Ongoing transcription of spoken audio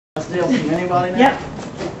Still anybody now? Yep.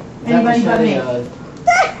 Anybody but me.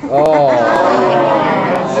 Oh.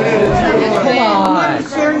 Come on.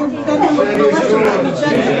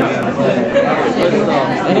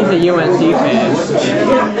 And he's a UNC fan.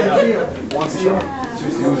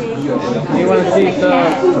 You want to see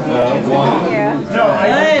stuff?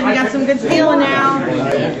 Good. We got some good stealing now.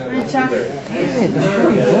 Good, Chuck.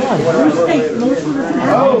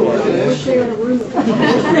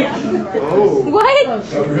 What?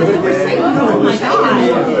 Oh my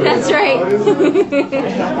God. That's right.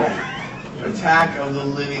 Attack of the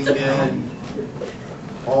Living Dead.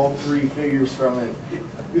 All three figures from it.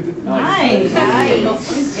 Nice.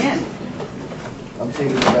 I'm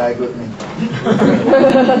taking the bag with me.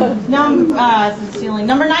 Some stealing.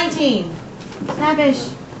 Number 19. Snappish.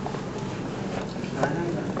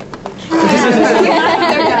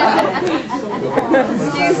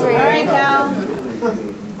 Excuse me. All right, Cal.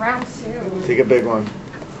 Round 2. Take a big one.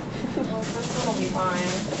 Well, this one will be fine.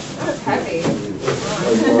 That's heavy.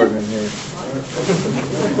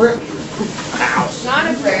 Not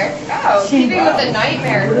a brick. Oh, keeping with the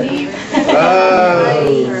nightmare theme.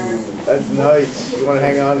 That's nice. You want to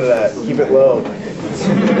hang on to that. Keep it low.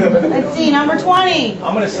 Let's see, number 20.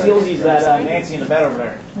 I'm gonna steal these that Nancy in the bed over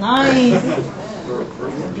there. Nice.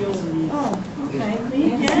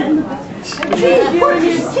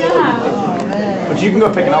 But you can go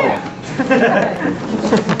pick another one.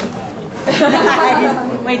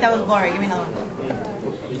 Wait, that was blurry. Give me another one.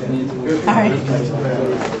 All right.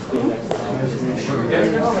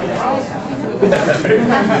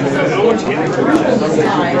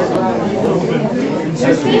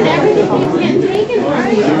 Christine, everything's getting taken from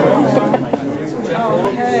you.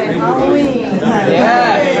 Okay, Halloween.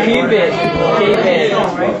 Yeah, keep it. Keep it.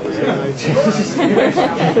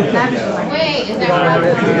 Wait, is that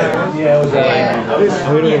right? Yeah, it was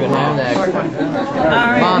We don't even have that. All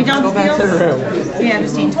right, Mom, we done go back to the steals? room. Yeah,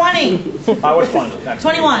 15. 20. which one? Next.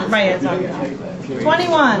 21. Right, it's on.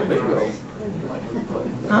 21.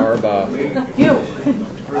 Huh? Arba. You.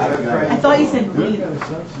 I thought you said me.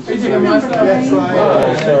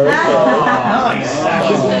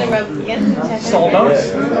 Nice. Stall notes.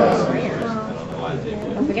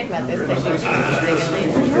 Don't forget about this.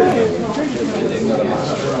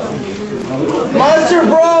 Monster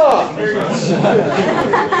Bra!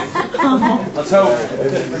 Let's hope.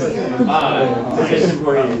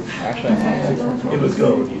 It was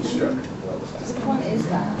go.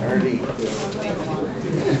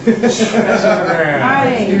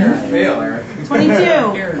 Alright. 22.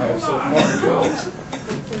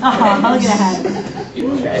 Oh, look at that.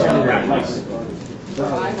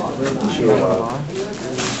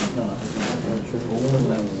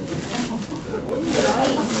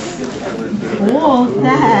 Cool,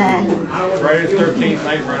 that. Friday the 13th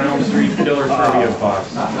night run Elm Street Killer Trivia Box.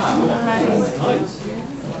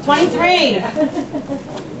 23.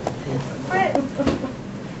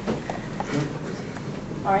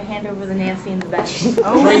 All right, hand over the Nancy in the back.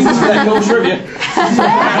 Oh, no trivia.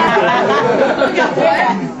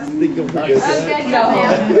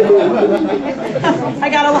 I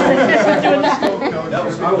got a lot of shit doing that.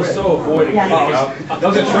 I was so avoiding Yeah. That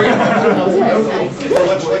was a trivia.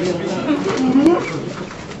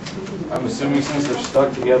 I'm assuming since they're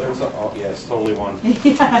stuck together, it's oh yeah, it's totally one.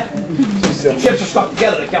 Yeah. Chips are stuck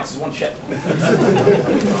together. That counts as one chip.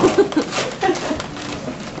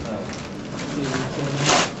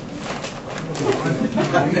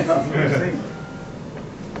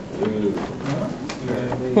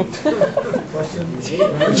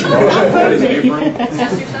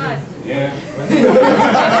 That's your size. Yeah.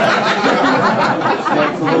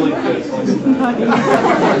 Like really good.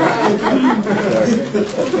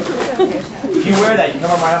 If you wear that, you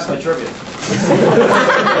come over my house for my trivia.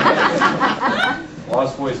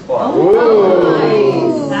 Lost Boys Club.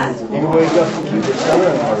 Ooh. That's You wake up and keep the sun on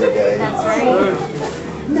every day. That's right.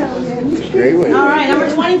 It's a great way. all right, number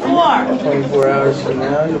 24. 24 hours from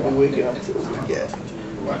now, you'll be waking up to yeah.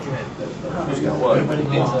 What?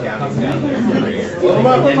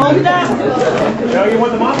 Hold it up. No, you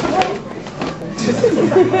want the monster?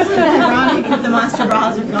 Ironic if the monster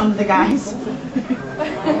bras would come to the guys.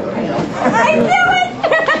 I knew it!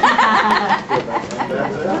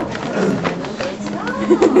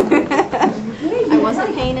 I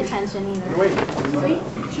wasn't paying attention either.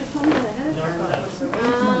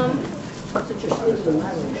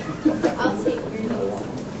 I'll take your notes.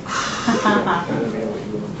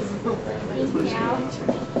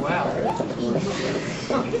 Wow.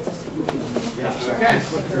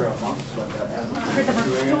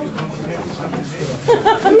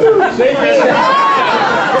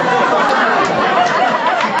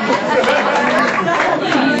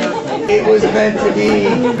 It was meant to be.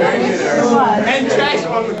 And trash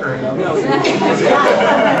on the current.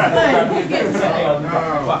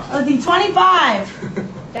 Let's see,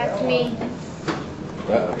 25. That's me.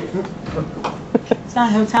 It's not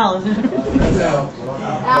a hotel, is it?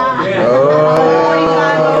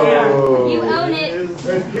 You own it.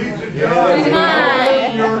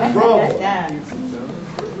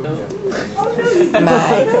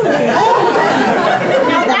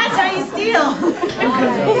 Now that's how you steal.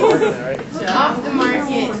 Off the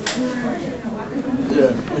market.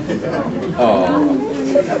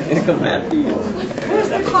 Where's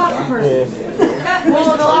the clock person?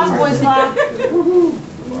 Oh, the lost boy's clock.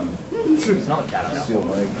 It's not like that, I know.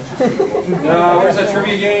 Where's that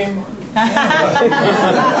trivia game?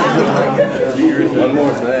 One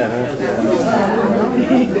more for that, huh?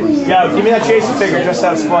 Yo, give me that Jason figure just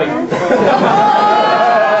out of spite.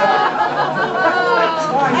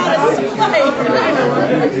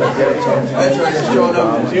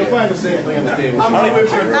 You'll find the same thing on the table. Out of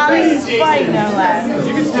spite, no less.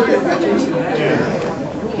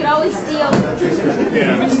 You can always steal. Do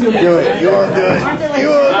it. You'll do it. You'll do it.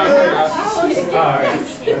 Alright.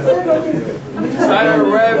 Cider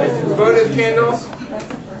red votive candles.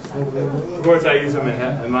 Of course, I use them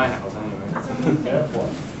in my house anyway.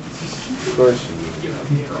 Of course you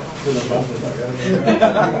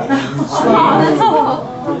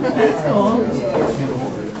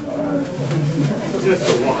Just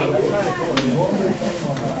a lot.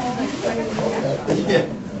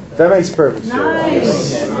 That makes perfect sense.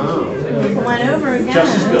 Nice. Went over again.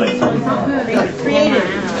 Just as good. Creative.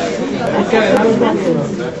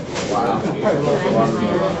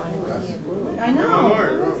 I know.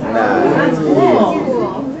 That's cool.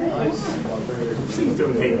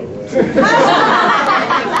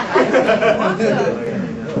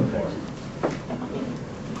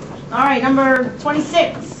 All right, number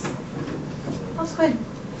 26. Oh, squid.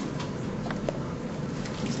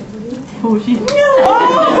 Oh, she.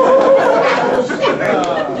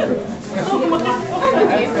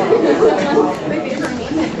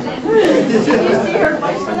 Did you see her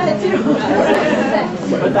fight for that too?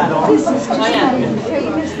 Put that on.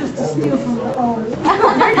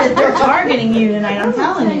 They're targeting you tonight, I'm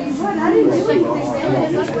telling you.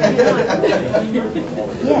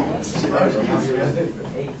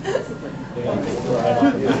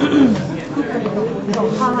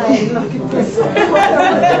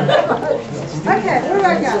 Okay, what do I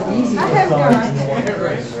got? I have got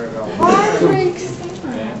hard drinks,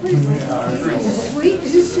 sweet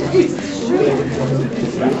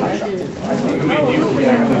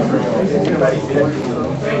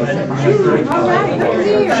all right,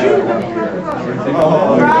 here.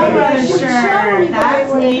 Bravo shirt.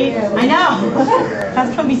 That's neat. I know.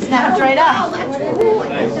 That's gonna be snapped right up.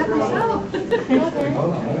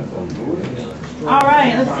 All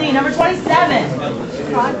right, let's see. Number 27.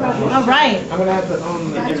 All right. I'm gonna have to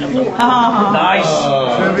own the Oh. Nice.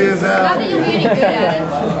 Trivia's Not out. that you'll be any good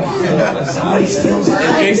at Somebody steals it. it.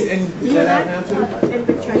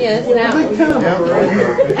 Yeah, it's that one. Yeah, right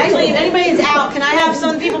here. Actually, if anybody's out, can I have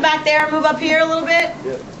some people back there move up here a little bit?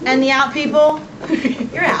 And the out people?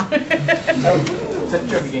 You're out. Set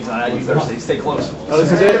trivia games on. You better stay close. Oh,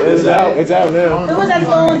 this is it? It's out. It's out now. Who was that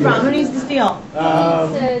stolen from? Who needs to steal?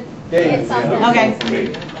 Get something. Okay.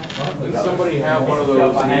 Does somebody have one of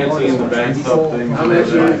those Nancy in the bathtub things?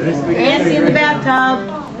 Nancy in the bathtub.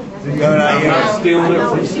 I'm stealing it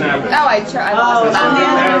from Snap. Oh, I tried. Oh,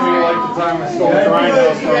 That'd be like the time I stole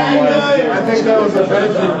Rhinos from I think that was a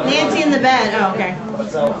bedroom. Nancy in the bed. Oh, okay.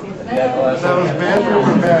 That was bedroom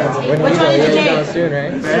or bed? Which one did you take? Soon,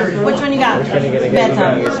 right? Which one you got? Which one you gonna get? You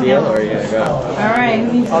gonna Bedtime. steal or you gonna go? All right,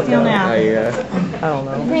 who needs to steal now? Oh, you I don't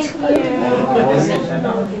know. Thank you.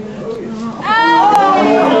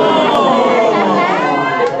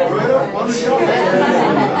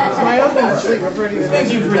 My husband's asleep. We're pretty good. Thank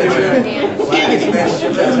you for doing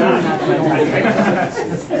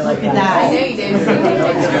Look at that. I know you did.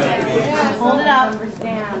 Hold it up.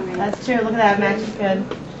 That's true. Look at that. Match is good.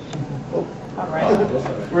 All right.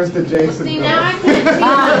 Where's the Jason? See, now I can't see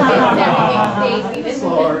everything, Stacy. This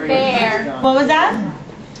isn't fair. What was that?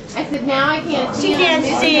 I said, now I can't see. She can't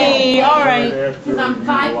see. All right. Because I'm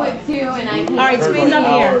 5'2" and I can't. All right. Squeeze up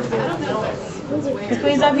here.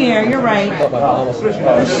 Squeeze up here. You're right. Short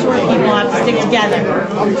people have to stick together.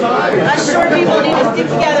 Us short people need to stick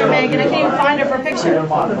together, Megan. I can't even find her for a picture.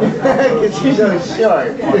 Because she's so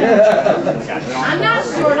short. I'm not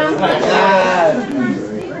short, I'm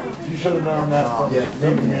should have known that. I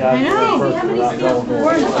know. The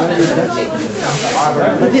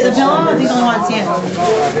pillow, I think only wants you.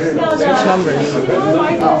 Which number?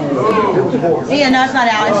 Yeah, no, it's not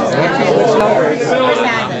out. It's just here too. Which number? Chris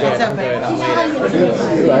has it. It's open.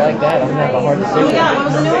 Ooh, I like that. I'm gonna have a hard What we decision. got? What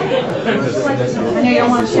was the new one? I know you don't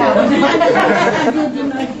want to shout.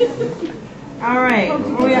 All right.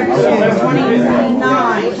 Where we up to? 20.